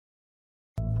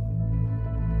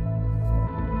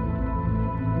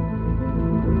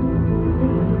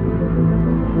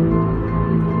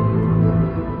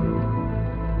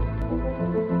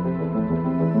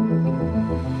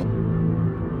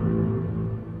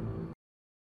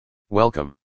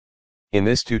Welcome. In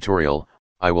this tutorial,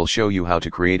 I will show you how to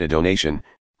create a donation,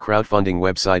 crowdfunding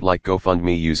website like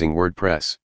GoFundMe using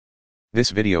WordPress.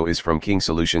 This video is from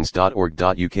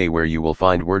kingsolutions.org.uk where you will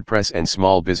find WordPress and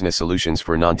small business solutions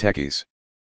for non-techies.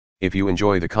 If you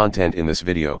enjoy the content in this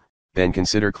video, then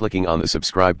consider clicking on the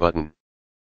subscribe button.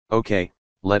 Okay,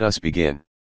 let us begin.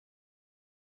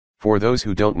 For those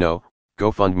who don't know,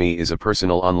 GoFundMe is a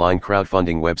personal online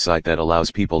crowdfunding website that allows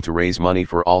people to raise money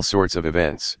for all sorts of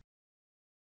events.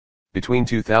 Between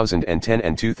 2010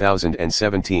 and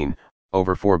 2017,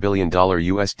 over $4 billion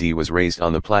USD was raised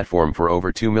on the platform for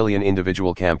over 2 million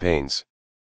individual campaigns.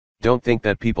 Don't think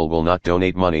that people will not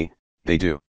donate money, they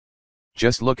do.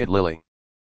 Just look at Lily.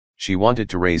 She wanted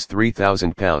to raise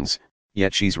 £3,000,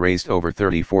 yet she's raised over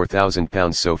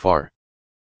 £34,000 so far.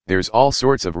 There's all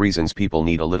sorts of reasons people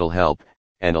need a little help,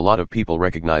 and a lot of people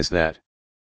recognize that.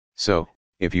 So,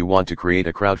 if you want to create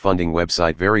a crowdfunding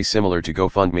website very similar to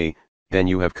GoFundMe, then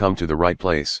you have come to the right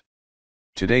place.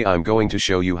 Today I'm going to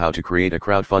show you how to create a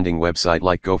crowdfunding website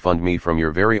like GoFundMe from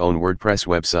your very own WordPress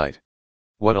website.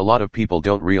 What a lot of people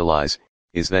don't realize,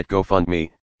 is that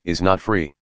GoFundMe is not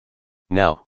free.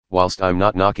 Now, whilst I'm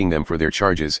not knocking them for their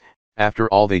charges, after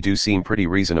all they do seem pretty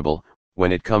reasonable.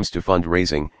 When it comes to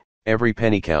fundraising, every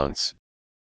penny counts.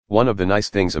 One of the nice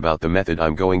things about the method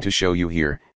I'm going to show you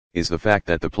here, is the fact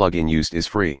that the plugin used is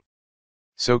free.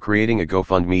 So creating a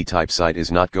GoFundMe type site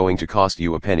is not going to cost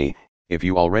you a penny, if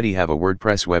you already have a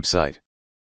WordPress website.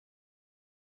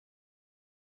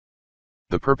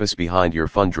 The purpose behind your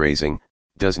fundraising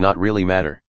does not really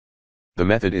matter. The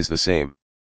method is the same.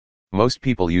 Most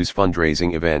people use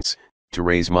fundraising events to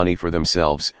raise money for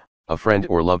themselves, a friend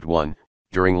or loved one,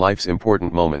 during life's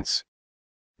important moments.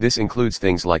 This includes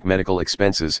things like medical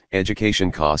expenses,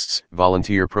 education costs,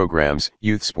 volunteer programs,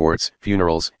 youth sports,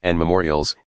 funerals and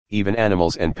memorials, even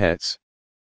animals and pets.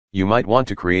 You might want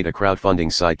to create a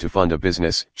crowdfunding site to fund a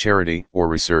business, charity, or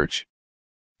research.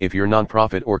 If your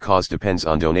nonprofit or cause depends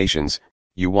on donations,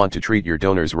 you want to treat your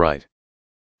donors right.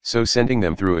 So sending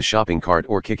them through a shopping cart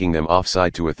or kicking them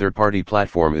offsite to a third-party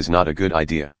platform is not a good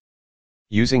idea.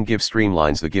 Using Give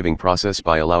streamlines the giving process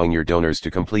by allowing your donors to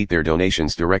complete their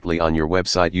donations directly on your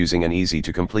website using an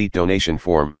easy-to-complete donation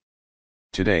form.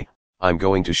 Today, I'm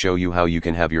going to show you how you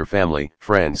can have your family,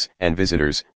 friends, and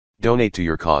visitors donate to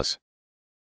your cause.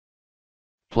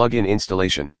 Plugin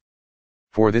installation.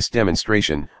 For this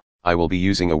demonstration, I will be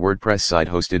using a WordPress site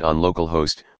hosted on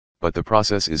localhost, but the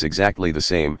process is exactly the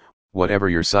same, whatever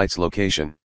your site's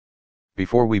location.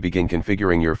 Before we begin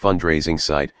configuring your fundraising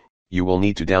site, you will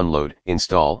need to download,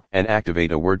 install, and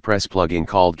activate a WordPress plugin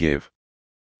called Give.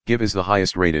 Give is the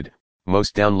highest rated,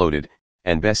 most downloaded,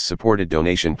 and best supported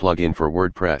donation plugin for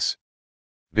WordPress.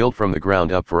 Built from the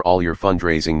ground up for all your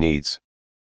fundraising needs.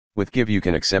 With Give you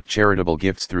can accept charitable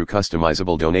gifts through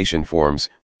customizable donation forms,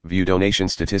 view donation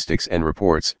statistics and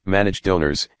reports, manage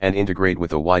donors, and integrate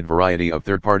with a wide variety of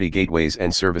third-party gateways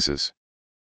and services.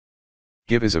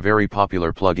 Give is a very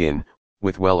popular plugin,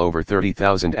 with well over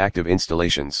 30,000 active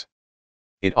installations.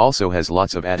 It also has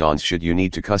lots of add-ons should you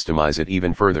need to customize it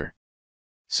even further.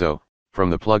 So, from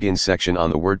the plugins section on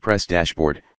the WordPress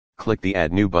dashboard, click the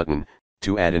Add New button,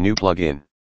 to add a new plugin.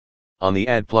 On the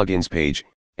Add Plugins page,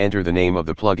 enter the name of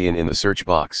the plugin in the search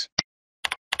box.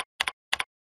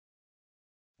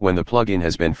 When the plugin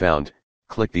has been found,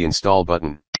 click the Install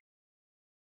button.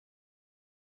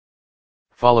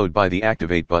 Followed by the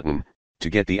Activate button, to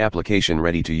get the application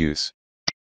ready to use.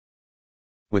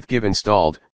 With Give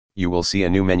installed, you will see a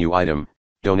new menu item,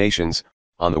 Donations,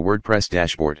 on the WordPress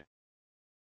dashboard.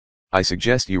 I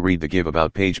suggest you read the Give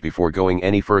About page before going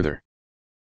any further.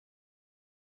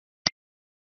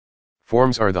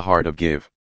 Forms are the heart of Give.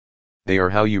 They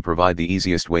are how you provide the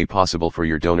easiest way possible for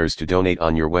your donors to donate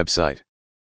on your website.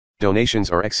 Donations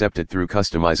are accepted through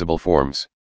customizable forms.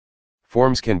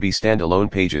 Forms can be standalone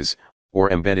pages,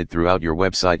 or embedded throughout your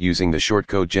website using the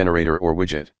shortcode generator or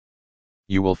widget.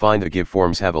 You will find the Give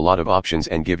forms have a lot of options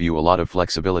and give you a lot of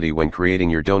flexibility when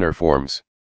creating your donor forms.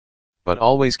 But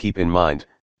always keep in mind,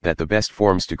 that the best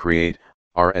forms to create,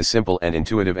 are as simple and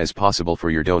intuitive as possible for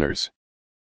your donors.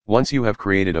 Once you have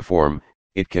created a form,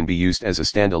 it can be used as a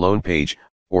standalone page,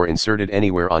 or inserted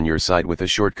anywhere on your site with a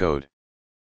shortcode.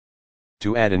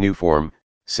 To add a new form,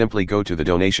 simply go to the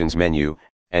Donations menu,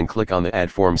 and click on the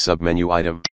Add Form submenu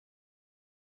item.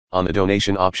 On the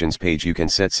donation options page you can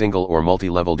set single or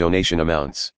multi-level donation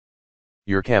amounts.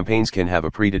 Your campaigns can have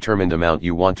a predetermined amount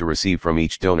you want to receive from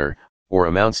each donor, or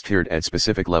amounts tiered at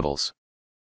specific levels.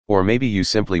 Or maybe you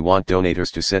simply want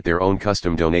donators to set their own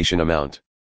custom donation amount.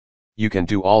 You can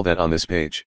do all that on this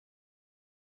page.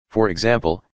 For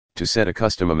example, to set a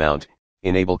custom amount,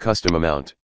 enable custom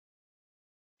amount.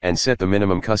 and set the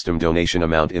minimum custom donation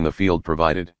amount in the field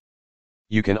provided.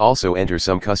 You can also enter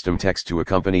some custom text to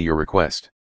accompany your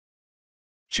request.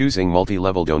 Choosing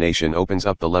multi-level donation opens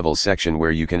up the levels section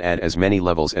where you can add as many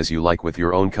levels as you like with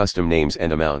your own custom names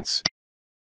and amounts.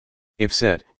 If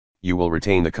set, you will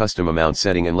retain the custom amount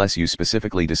setting unless you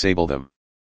specifically disable them.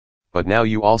 But now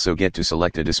you also get to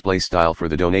select a display style for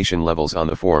the donation levels on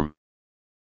the form.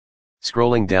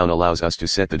 Scrolling down allows us to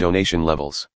set the donation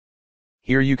levels.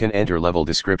 Here you can enter level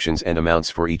descriptions and amounts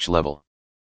for each level.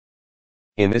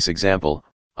 In this example,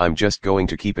 I'm just going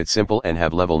to keep it simple and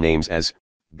have level names as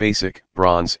Basic,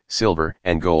 Bronze, Silver,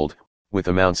 and Gold, with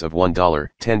amounts of $1,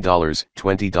 $10,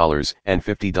 $20, and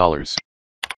 $50.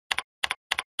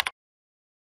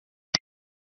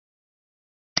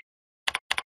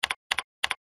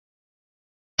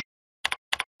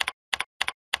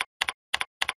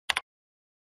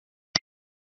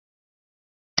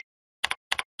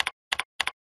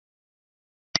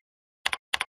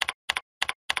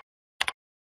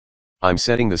 I'm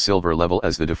setting the silver level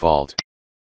as the default.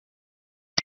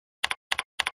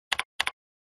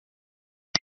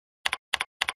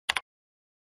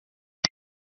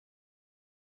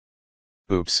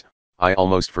 Oops, I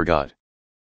almost forgot.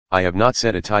 I have not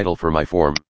set a title for my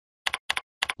form.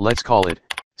 Let's call it,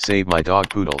 Save My Dog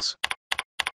Poodles.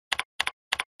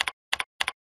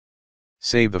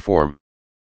 Save the form.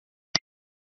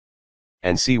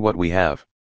 And see what we have.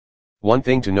 One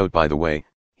thing to note, by the way,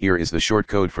 here is the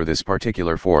shortcode for this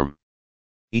particular form.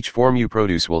 Each form you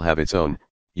produce will have its own,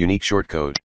 unique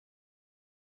shortcode.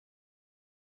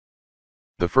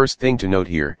 The first thing to note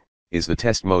here, is the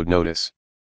test mode notice.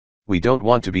 We don't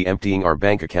want to be emptying our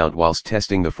bank account whilst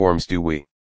testing the forms, do we?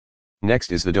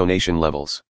 Next is the donation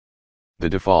levels.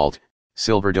 The default,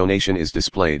 silver donation is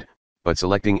displayed, but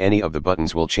selecting any of the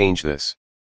buttons will change this.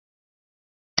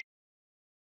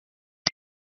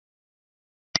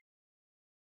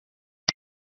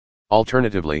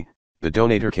 Alternatively, the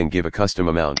donator can give a custom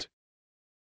amount.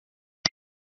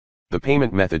 The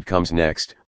payment method comes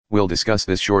next, we'll discuss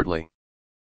this shortly.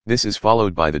 This is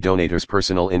followed by the donator's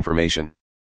personal information.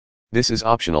 This is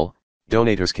optional,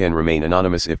 donators can remain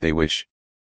anonymous if they wish.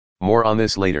 More on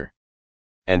this later.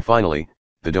 And finally,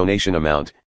 the donation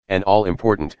amount, and all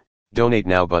important, Donate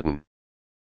Now button.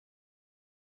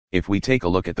 If we take a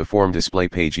look at the form display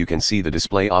page, you can see the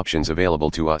display options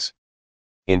available to us.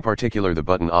 In particular, the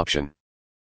button option.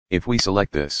 If we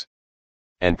select this,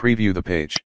 and preview the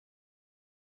page,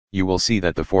 you will see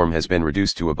that the form has been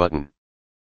reduced to a button.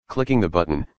 Clicking the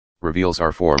button, reveals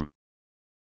our form.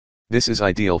 This is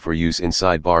ideal for use in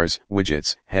sidebars,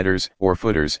 widgets, headers, or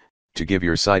footers, to give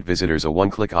your site visitors a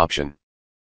one-click option.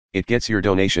 It gets your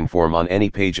donation form on any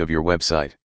page of your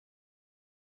website.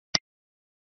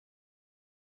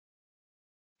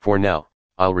 For now,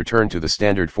 I'll return to the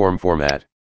standard form format.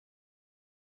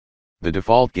 The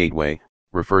default gateway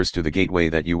refers to the gateway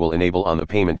that you will enable on the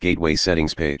Payment Gateway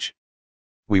Settings page.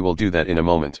 We will do that in a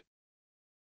moment.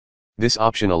 This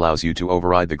option allows you to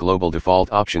override the global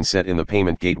default option set in the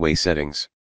Payment Gateway settings.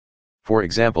 For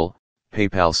example,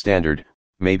 PayPal Standard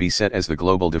may be set as the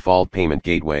global default payment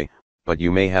gateway, but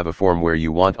you may have a form where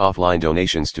you want offline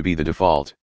donations to be the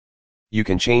default. You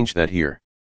can change that here.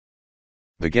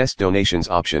 The Guest Donations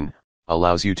option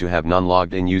allows you to have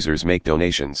non-logged-in users make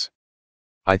donations.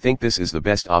 I think this is the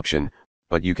best option,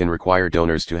 but you can require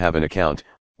donors to have an account,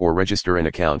 or register an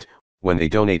account, when they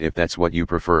donate if that's what you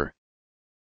prefer.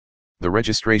 The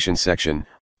registration section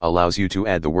allows you to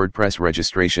add the WordPress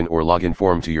registration or login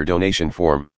form to your donation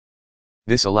form.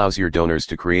 This allows your donors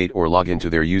to create or log into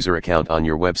their user account on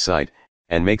your website,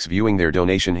 and makes viewing their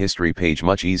donation history page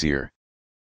much easier.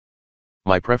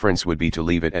 My preference would be to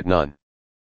leave it at none.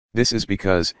 This is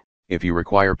because, if you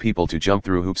require people to jump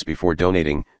through hoops before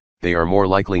donating, they are more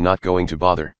likely not going to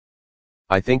bother.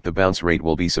 I think the bounce rate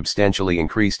will be substantially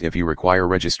increased if you require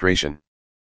registration.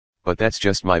 But that's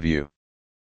just my view.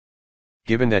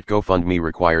 Given that GoFundMe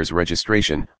requires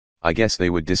registration, I guess they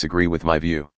would disagree with my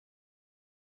view.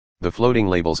 The floating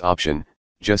labels option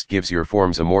just gives your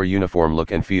forms a more uniform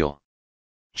look and feel.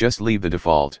 Just leave the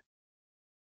default.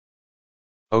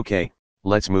 Okay,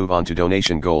 let's move on to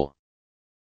donation goal.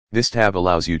 This tab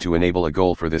allows you to enable a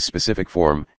goal for this specific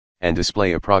form, and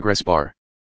display a progress bar.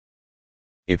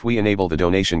 If we enable the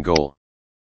donation goal,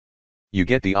 you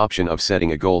get the option of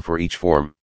setting a goal for each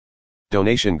form.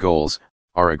 Donation goals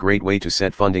are a great way to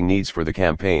set funding needs for the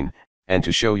campaign, and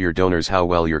to show your donors how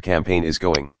well your campaign is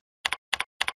going.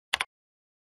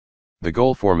 The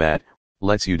goal format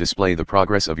lets you display the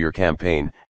progress of your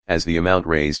campaign, as the amount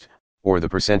raised, or the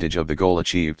percentage of the goal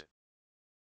achieved.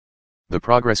 The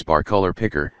progress bar color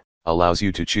picker allows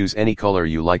you to choose any color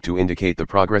you like to indicate the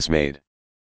progress made.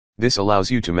 This allows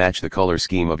you to match the color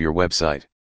scheme of your website.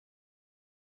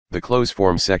 The Close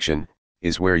Form section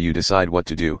is where you decide what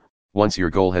to do once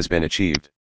your goal has been achieved.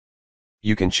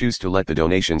 You can choose to let the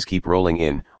donations keep rolling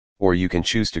in, or you can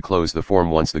choose to close the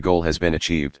form once the goal has been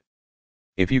achieved.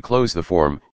 If you close the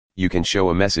form, you can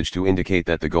show a message to indicate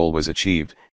that the goal was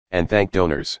achieved, and thank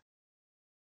donors.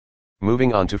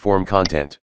 Moving on to form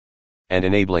content. And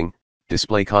enabling,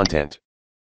 display content.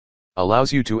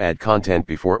 Allows you to add content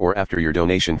before or after your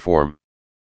donation form.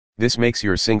 This makes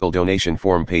your single donation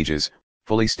form pages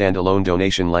fully standalone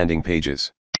donation landing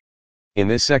pages. In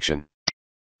this section,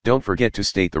 don't forget to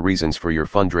state the reasons for your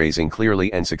fundraising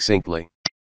clearly and succinctly.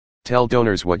 Tell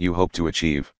donors what you hope to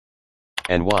achieve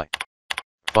and why.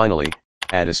 Finally,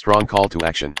 add a strong call to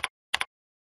action.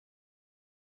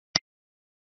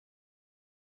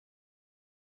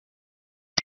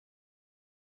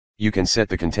 You can set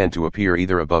the content to appear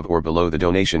either above or below the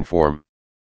donation form.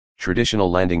 Traditional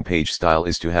landing page style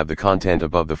is to have the content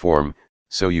above the form,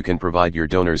 so you can provide your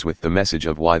donors with the message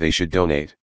of why they should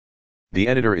donate. The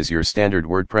editor is your standard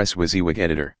WordPress WYSIWYG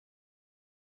editor.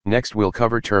 Next we'll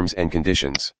cover terms and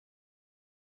conditions.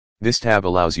 This tab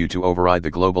allows you to override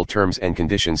the global terms and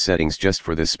conditions settings just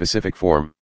for this specific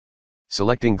form.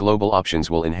 Selecting global options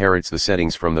will inherit the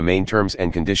settings from the main terms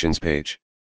and conditions page.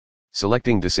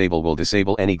 Selecting disable will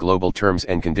disable any global terms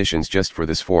and conditions just for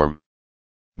this form.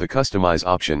 The customize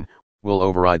option will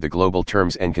override the global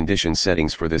terms and conditions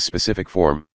settings for this specific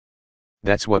form.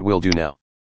 That's what we'll do now.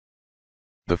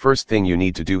 The first thing you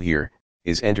need to do here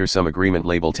is enter some agreement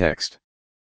label text.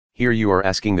 Here you are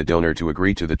asking the donor to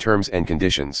agree to the terms and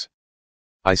conditions.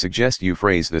 I suggest you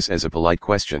phrase this as a polite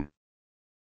question.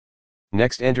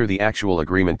 Next, enter the actual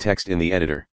agreement text in the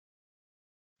editor.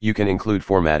 You can include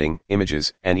formatting,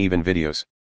 images, and even videos.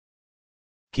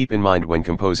 Keep in mind when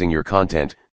composing your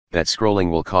content, that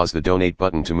scrolling will cause the donate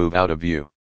button to move out of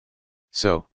view.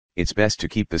 So, it's best to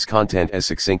keep this content as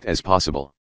succinct as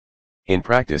possible. In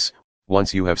practice,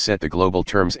 once you have set the global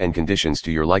terms and conditions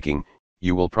to your liking,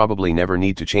 you will probably never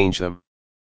need to change them.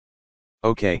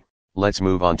 Okay, let's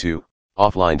move on to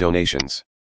offline donations.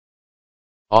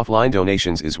 Offline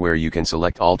donations is where you can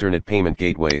select alternate payment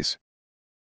gateways.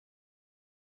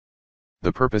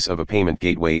 The purpose of a payment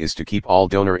gateway is to keep all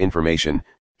donor information,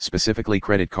 specifically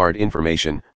credit card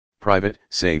information, private,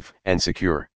 safe, and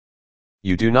secure.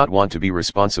 You do not want to be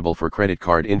responsible for credit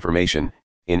card information,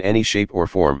 in any shape or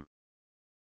form.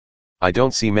 I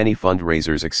don't see many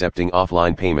fundraisers accepting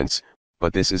offline payments,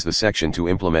 but this is the section to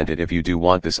implement it if you do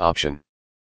want this option.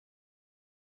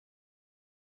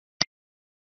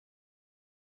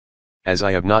 As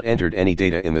I have not entered any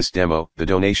data in this demo, the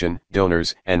donation,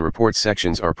 donors, and reports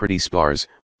sections are pretty sparse,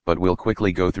 but we'll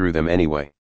quickly go through them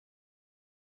anyway.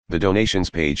 The donations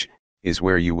page is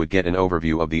where you would get an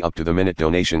overview of the up-to-the-minute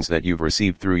donations that you've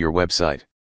received through your website.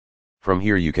 From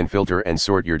here you can filter and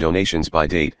sort your donations by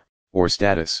date or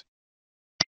status.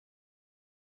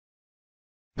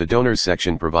 The donors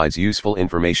section provides useful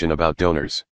information about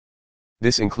donors.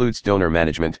 This includes donor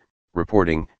management,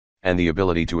 reporting, and the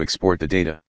ability to export the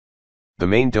data. The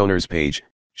main donors page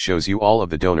shows you all of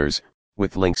the donors,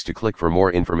 with links to click for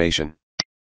more information.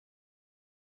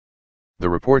 The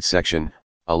reports section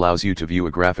allows you to view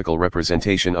a graphical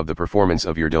representation of the performance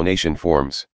of your donation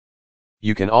forms.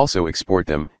 You can also export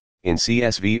them in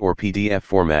CSV or PDF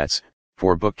formats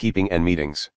for bookkeeping and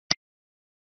meetings.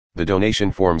 The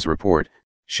donation forms report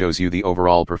shows you the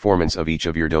overall performance of each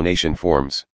of your donation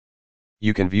forms.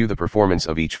 You can view the performance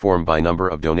of each form by number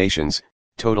of donations,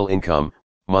 total income,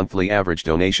 monthly average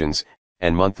donations,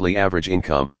 and monthly average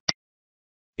income.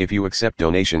 If you accept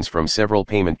donations from several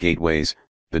payment gateways,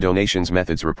 the donations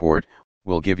methods report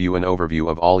will give you an overview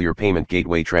of all your payment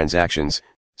gateway transactions,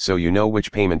 so you know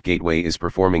which payment gateway is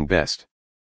performing best.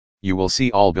 You will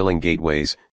see all billing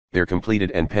gateways, their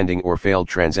completed and pending or failed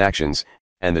transactions,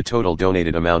 and the total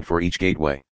donated amount for each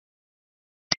gateway.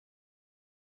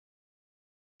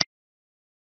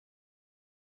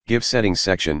 Give Settings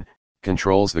section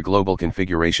controls the global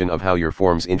configuration of how your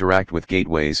forms interact with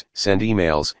gateways, send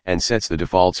emails, and sets the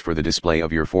defaults for the display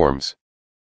of your forms.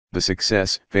 The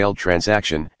success, failed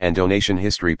transaction, and donation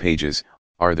history pages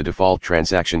are the default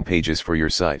transaction pages for your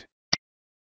site.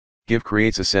 Give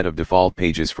creates a set of default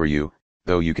pages for you,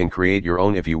 though you can create your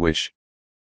own if you wish.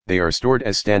 They are stored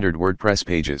as standard WordPress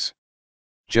pages.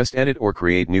 Just edit or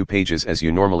create new pages as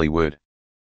you normally would.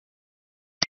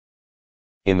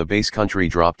 In the base country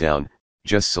drop-down,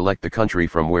 just select the country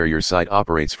from where your site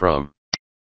operates from.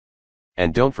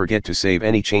 And don't forget to save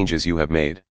any changes you have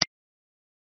made.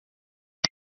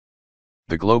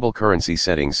 The global currency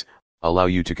settings allow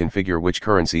you to configure which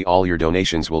currency all your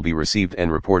donations will be received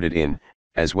and reported in,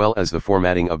 as well as the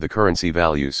formatting of the currency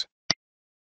values.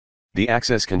 The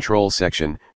Access Control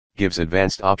section gives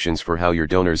advanced options for how your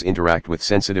donors interact with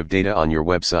sensitive data on your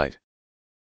website.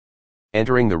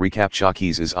 Entering the reCAPTCHA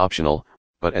keys is optional,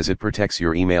 but as it protects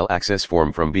your email access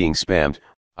form from being spammed,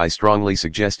 I strongly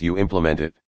suggest you implement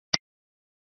it.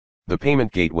 The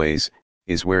Payment Gateways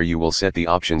is where you will set the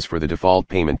options for the default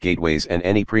payment gateways and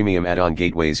any premium add-on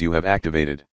gateways you have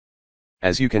activated.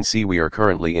 As you can see, we are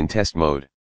currently in test mode.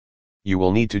 You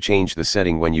will need to change the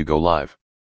setting when you go live.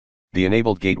 The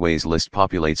enabled gateways list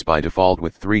populates by default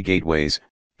with 3 gateways: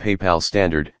 PayPal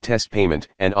Standard, Test Payment,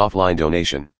 and Offline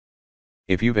Donation.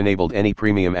 If you've enabled any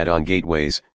premium add-on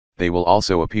gateways, they will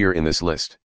also appear in this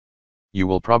list. You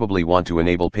will probably want to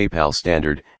enable PayPal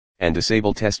Standard, and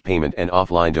disable Test Payment and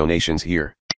Offline Donations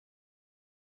here.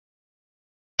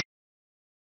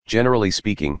 Generally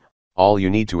speaking, all you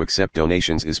need to accept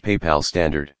donations is PayPal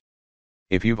Standard.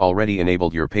 If you've already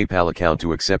enabled your PayPal account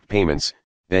to accept payments,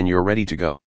 then you're ready to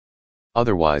go.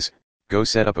 Otherwise, go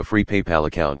set up a free PayPal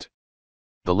account.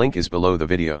 The link is below the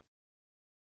video.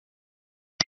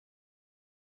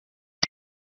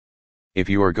 If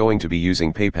you are going to be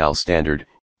using PayPal Standard,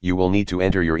 you will need to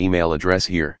enter your email address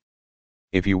here.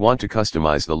 If you want to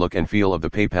customize the look and feel of the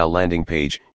PayPal landing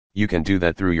page, you can do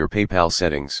that through your PayPal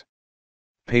settings.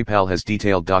 PayPal has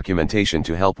detailed documentation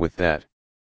to help with that.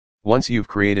 Once you've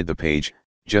created the page,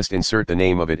 just insert the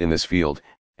name of it in this field,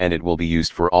 and it will be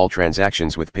used for all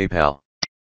transactions with PayPal.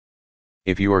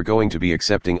 If you are going to be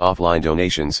accepting offline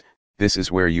donations, this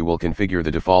is where you will configure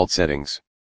the default settings.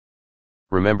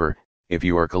 Remember, if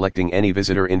you are collecting any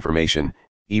visitor information,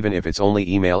 even if it's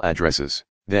only email addresses,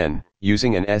 then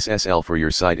using an SSL for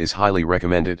your site is highly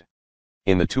recommended.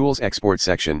 In the Tools Export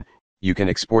section, you can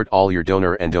export all your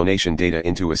donor and donation data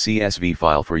into a CSV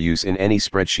file for use in any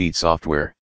spreadsheet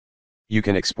software. You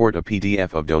can export a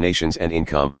PDF of donations and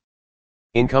income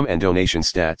and donation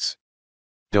stats,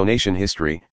 donation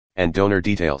history, and donor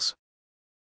details.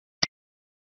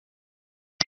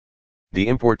 The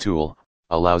Import tool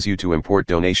allows you to import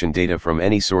donation data from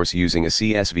any source using a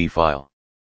CSV file.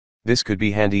 This could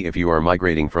be handy if you are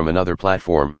migrating from another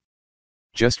platform.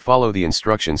 Just follow the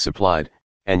instructions supplied,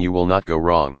 and you will not go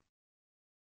wrong.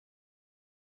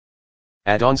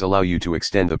 Add-ons allow you to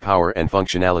extend the power and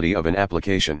functionality of an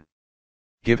application.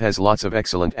 Give has lots of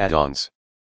excellent add-ons.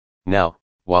 Now,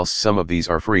 whilst some of these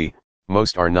are free,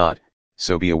 most are not,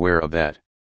 so be aware of that.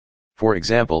 For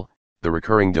example, the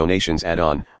Recurring Donations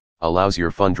add-on allows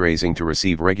your fundraising to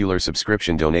receive regular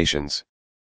subscription donations.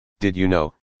 Did you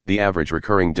know, the average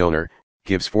recurring donor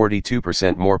gives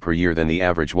 42% more per year than the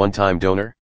average one-time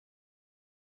donor?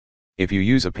 If you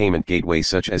use a payment gateway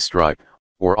such as Stripe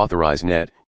or AuthorizeNet,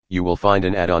 you will find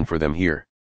an add-on for them here.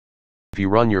 If you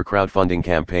run your crowdfunding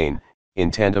campaign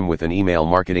in tandem with an email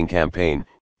marketing campaign,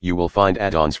 you will find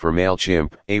add-ons for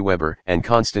MailChimp, Aweber, and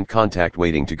Constant Contact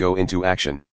waiting to go into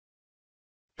action.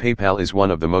 PayPal is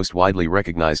one of the most widely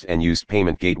recognized and used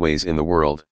payment gateways in the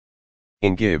world.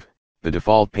 In Give, the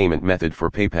default payment method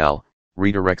for PayPal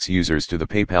redirects users to the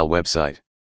PayPal website.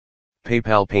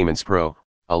 PayPal Payments Pro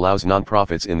allows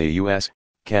nonprofits in the US,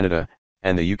 Canada,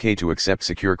 and the UK to accept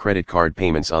secure credit card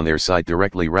payments on their site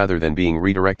directly rather than being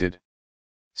redirected.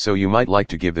 So you might like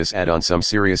to give this add-on some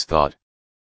serious thought.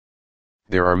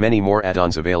 There are many more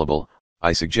add-ons available.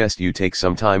 I suggest you take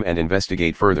some time and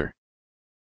investigate further.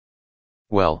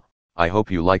 Well, I hope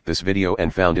you liked this video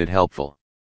and found it helpful.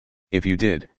 If you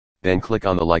did, then click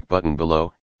on the like button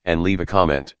below, and leave a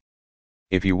comment.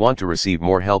 If you want to receive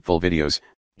more helpful videos,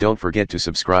 don't forget to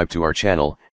subscribe to our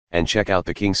channel, and check out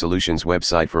the King Solutions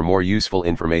website for more useful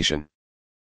information.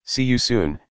 See you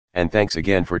soon, and thanks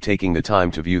again for taking the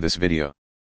time to view this video.